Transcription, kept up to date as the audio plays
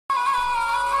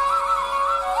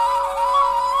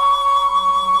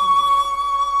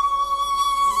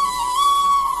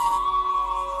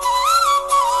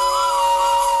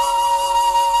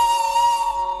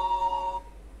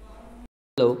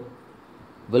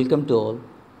Welcome to all.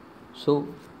 So,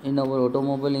 in our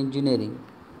automobile engineering,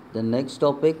 the next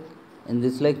topic in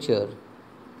this lecture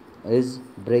is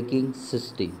braking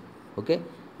system. Okay,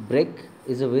 brake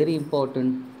is a very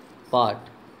important part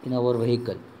in our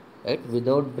vehicle, right?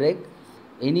 Without brake,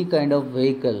 any kind of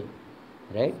vehicle,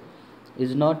 right,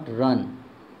 is not run,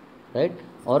 right,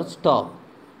 or stop.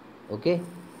 Okay,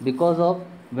 because of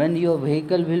when your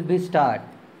vehicle will be start,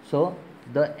 so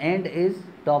the end is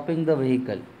stopping the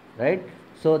vehicle, right?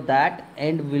 So that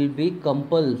end will be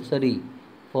compulsory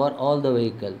for all the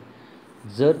vehicle.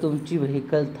 जर तुमची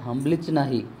vehicle थांबलीच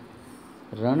नाही,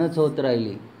 रनच होत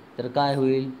राहिली, तर काय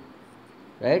होईल?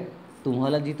 Right,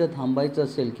 तुम्हाला जिथं थांबायचं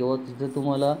असेल किंवा तिथं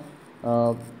तुम्हाला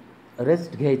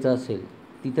रेस्ट घ्यायचा असेल,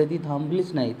 तिथं ती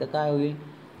थांबलीच नाही तर काय होईल?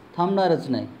 थांबणारच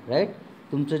नाही. राईट,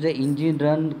 तुमचं जे इंजिन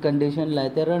रन कंडिशनला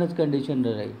आहे ते रनच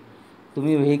कंडिशनला राहील.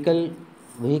 तुम्ही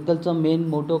व्हेकलचा मेन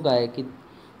मोटो काय की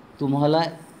तुम्हाला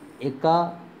एका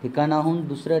ठिकाणाहून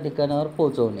दुसऱ्या ठिकाणावर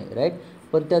पोहोचवणे. राईट,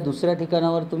 पण त्या दुसऱ्या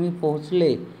ठिकाणावर तुम्ही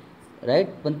पोहोचले, राईट,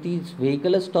 पण ती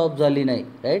व्हेकलच स्टॉप झाली नाही,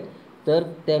 राईट, तर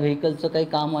त्या व्हेकलचं काही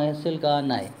काम असेल का?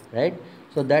 नाही. Right,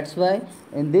 so that's why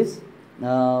in this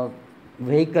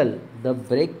vehicle the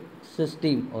brake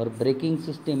system or braking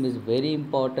system is very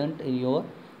important in your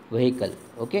vehicle.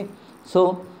 Okay, so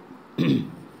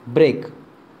brake,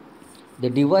 the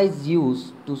device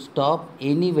used to stop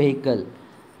any vehicle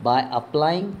by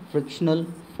applying frictional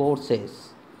forces.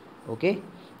 Okay,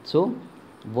 so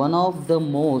one of the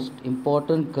most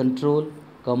important control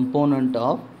component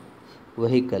of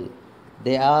vehicle,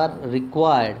 they are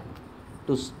required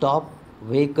to stop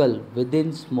vehicle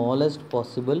within smallest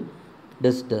possible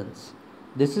distance.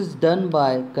 This is done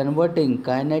by converting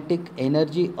kinetic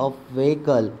energy of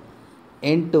vehicle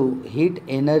into heat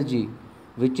energy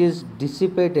which is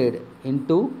dissipated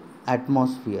into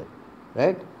atmosphere.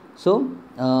 Right, so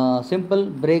simple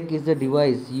brake is the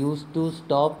device used to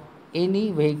stop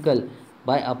any vehicle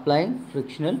by applying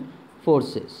frictional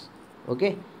forces.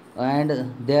 Okay, and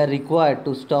they are required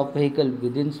to stop vehicle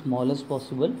within smallest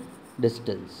possible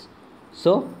distance.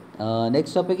 So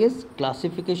next topic is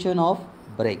classification of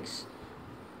brakes.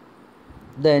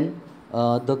 Then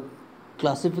the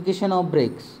classification of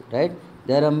brakes, right,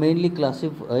 there are mainly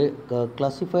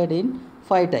classified in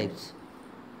 5 types.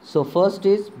 So first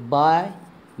is by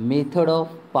method of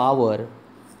power,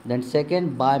 then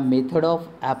second by method of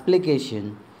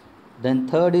application, then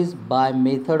third is by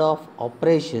method of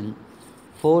operation,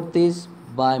 fourth is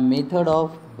by method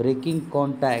of braking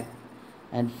contact,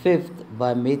 and fifth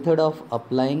by method of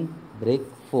applying brake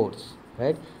force.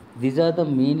 Right, these are the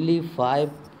mainly 5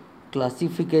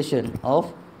 classification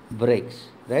of brakes.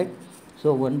 Right,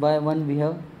 so one by one we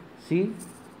have see.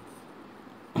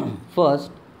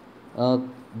 First,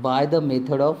 by the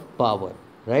method of power,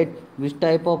 right, which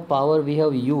type of power we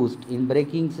have used in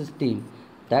braking system,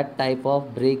 that type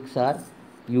of brakes are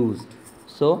used.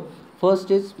 So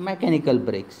first is mechanical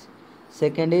brakes,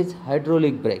 second is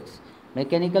hydraulic brakes.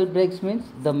 Mechanical brakes means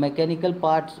the mechanical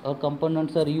parts or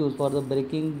components are used for the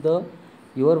braking the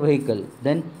your vehicle.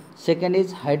 Then second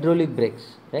is hydraulic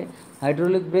brakes. Right,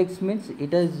 hydraulic brakes means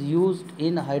it is used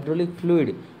in hydraulic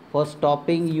fluid for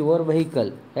stopping your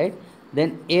vehicle. Right,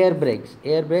 then air brakes,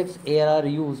 air are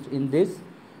used in this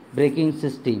braking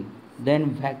system.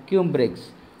 Then vacuum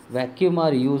brakes, vacuum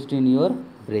are used in your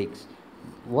brakes.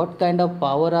 What kind of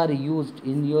power are used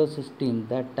in your system,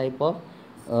 that type of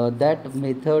that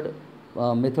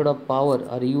method of power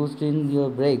are used in your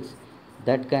brakes,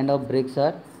 that kind of brakes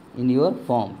are in your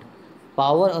formed.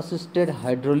 Power assisted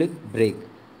hydraulic brake,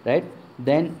 right,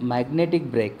 then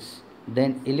magnetic brakes,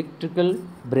 then electrical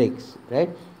brakes. Right,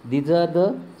 these are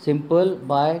the simple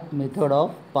by method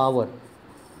of power.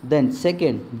 Then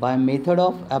second by method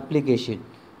of application.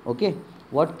 Okay,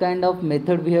 what kind of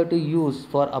method we have to use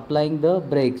for applying the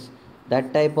brakes,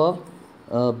 that type of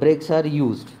brakes are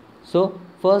used. So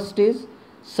first is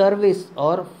service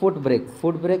or foot brake.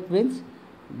 Foot brake means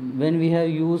when we have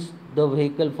used the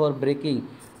vehicle for braking,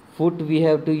 foot we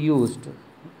have to use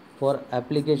for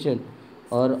application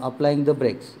or applying the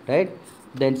brakes. Right,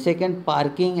 then second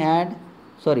parking or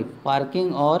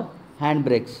hand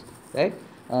brakes. Right,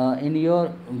 in your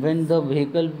when the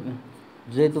vehicle,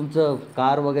 जे तुमचं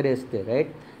car वगैरे असते, right,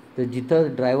 तर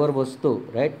जिथं driver बसतो,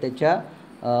 right, त्याच्या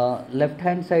left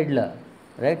hand साईडला,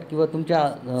 right, किंवा तुमच्या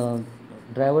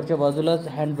ड्रायव्हरच्या बाजूलाच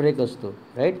हँड ब्रेक असतो.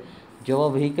 राईट, जेव्हा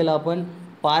व्हेकल आपण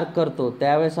पार्क करतो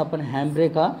त्यावेळेस आपण हँड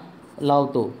ब्रेक हा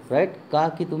लावतो. राईट, का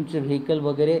की तुमचे व्हेकल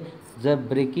वगैरे जर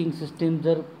ब्रेकिंग सिस्टीम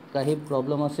जर काही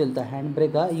प्रॉब्लेम असेल तर हँड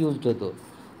ब्रेक हा यूज होतो.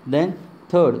 Then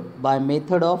third by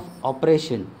method of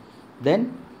operation. Then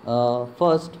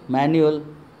first manual,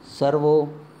 servo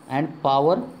and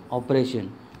power operation.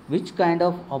 which kind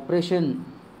of operation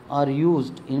are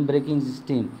used in braking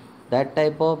system, that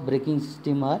type of braking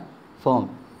system are formed.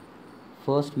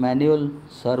 First, manual,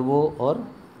 servo or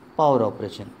power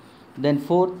operation. Then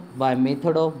fourth, by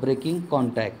method of braking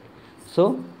contact. So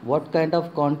what kind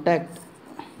of contact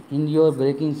in your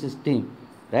braking system,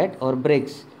 right, or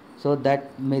brakes, so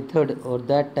that method or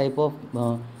that type of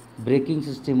braking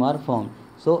system are formed.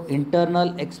 So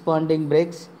internal expanding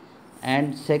brakes,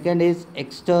 and second is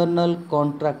external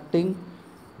contracting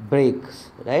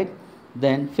brakes, right.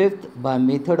 Then fifth, by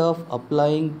method of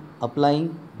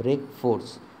applying brake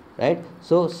force, right.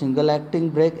 So single acting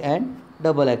brake and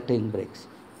double acting brakes,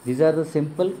 these are the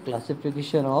simple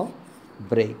classification of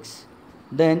brakes.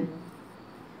 Then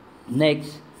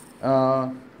next,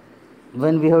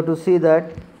 when we have to see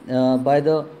that by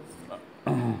the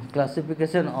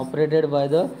classification operated by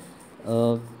the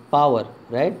power,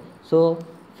 right. So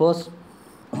first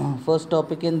first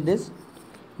topic in this,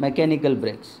 mechanical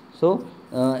brakes. So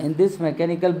in this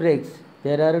mechanical brakes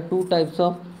there are two types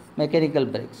of mechanical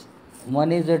brakes.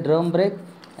 One is a drum brake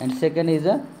and second is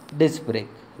a disc brake,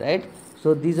 right.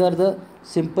 So these are the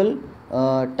simple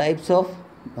types of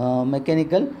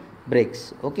mechanical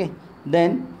brakes. Okay.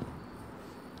 Then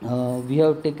we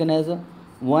have taken as a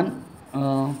one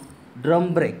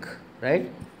drum brake, right.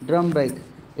 Drum brake,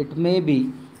 it may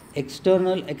be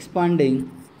internal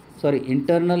expanding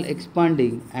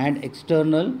and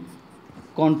external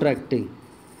contracting,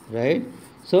 right.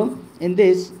 So in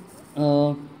this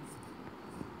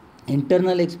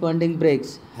internal expanding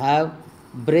brakes have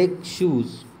brake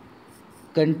shoes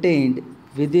contained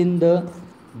within the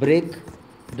brake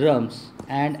drums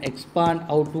and expand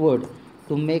outward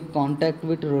to make contact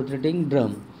with rotating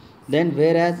drum. Then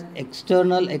whereas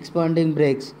external expanding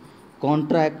brakes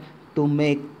contract to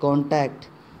make contact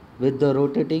with the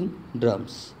rotating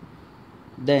drums.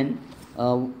 Then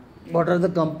what are the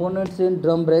components in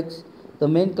drum brakes? The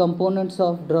main components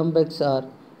of drum brakes are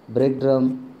brake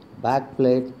drum, back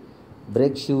plate,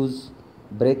 brake shoes,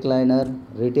 brake liner,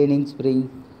 retaining spring,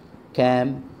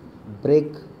 cam,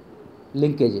 brake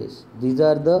linkages. These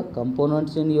are the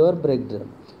components in your brake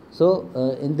drum. So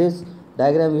in this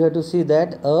diagram we have to see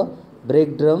that a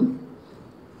brake drum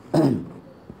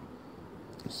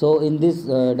so in this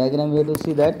diagram we have to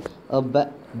see that a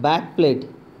back plate,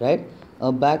 right.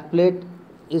 A back plate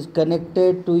is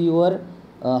connected to your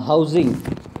housing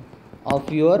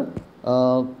of your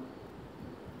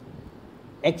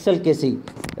axle casing,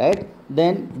 right.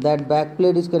 Then that back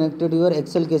plate is connected to your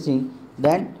axle casing.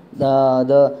 Then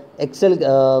the axle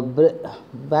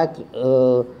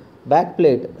back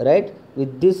plate, right.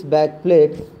 With this back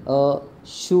plate brake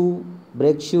shoe,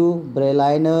 brake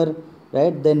liner,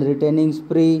 right, then retaining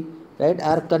spring, right,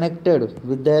 are connected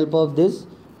with the help of this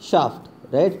shaft,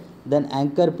 right. Then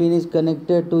anchor pin is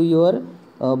connected to your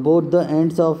both the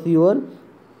ends of your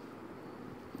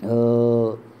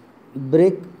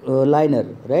brake liner,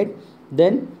 right.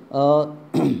 Then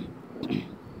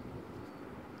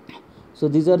so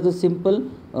these are the simple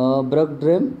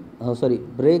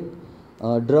brake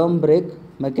drum brake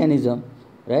mechanism,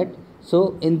 right.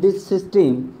 So in this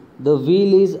system the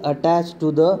wheel is attached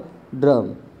to the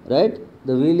drum, right.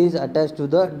 The wheel is attached to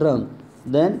the drum.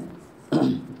 Then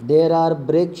there are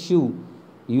brake shoe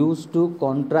used to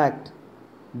contract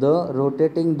the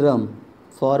rotating drum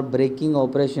for braking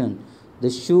operation. The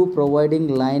shoe providing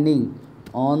lining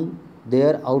on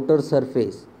their outer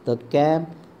surface. The cam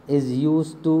is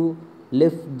used to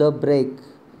lift the brake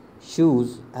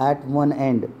shoes at one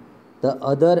end. The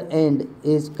other end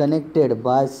is connected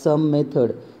by some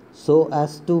method so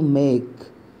as to make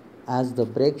as the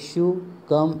brake shoe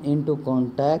come into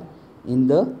contact in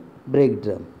the brake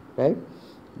drum, right.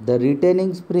 The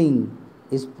retaining spring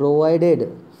is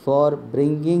provided for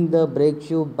bringing the brake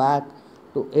shoe back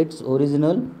to its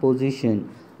original position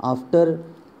after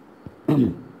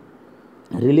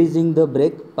releasing the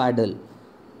brake pedal.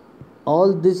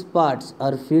 All these parts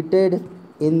are fitted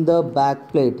in the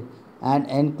back plate and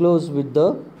enclosed with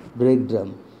the brake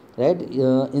drum, right.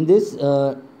 In this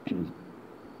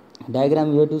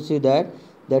diagram you have to see that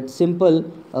simple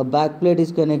back plate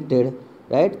is connected,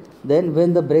 right. Then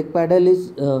when the brake pedal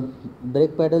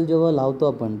जेव्हा लावतो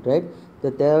आपण, right, तर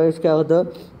त्यावेळेस काय होतं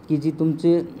की जी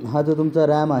तुमची हा जो तुमचा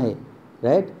रॅम आहे,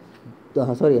 राईट,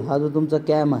 हा जो तुमचा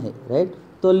कॅम आहे, राईट,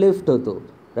 तो लिफ्ट होतो,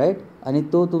 राईट, आणि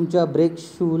तो तुमच्या ब्रेक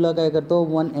शूला काय करतो,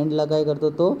 वन एंडला काय करतो,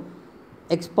 तो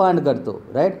एक्सपांड करतो,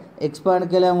 राईट. एक्सपांड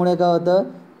केल्यामुळे काय होतं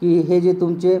की हे जे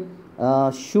तुमचे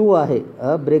शू आहे,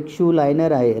 ब्रेक शू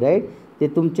लायनर आहे, राईट, ते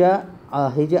तुमच्या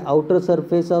हे जे आउटर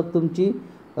सरफेस ऑफ तुमची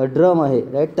ड्रम आहे,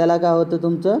 राईट, त्याला काय होतं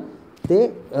तुमचं ते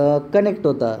कनेक्ट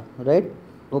होतं, राईट.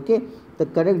 ओके. तर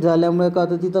कनेक्ट झाल्यामुळे काय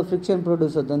होतं, तिथं फ्रिक्शन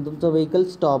प्रोड्यूस होतं आणि तुमचं व्हेकल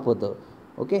स्टॉप होतं.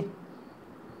 Okay.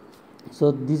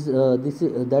 So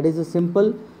that is a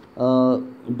simple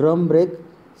drum brake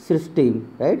system,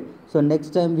 right? So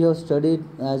next time we have studied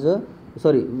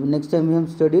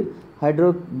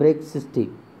hydro brake system.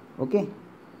 Okay.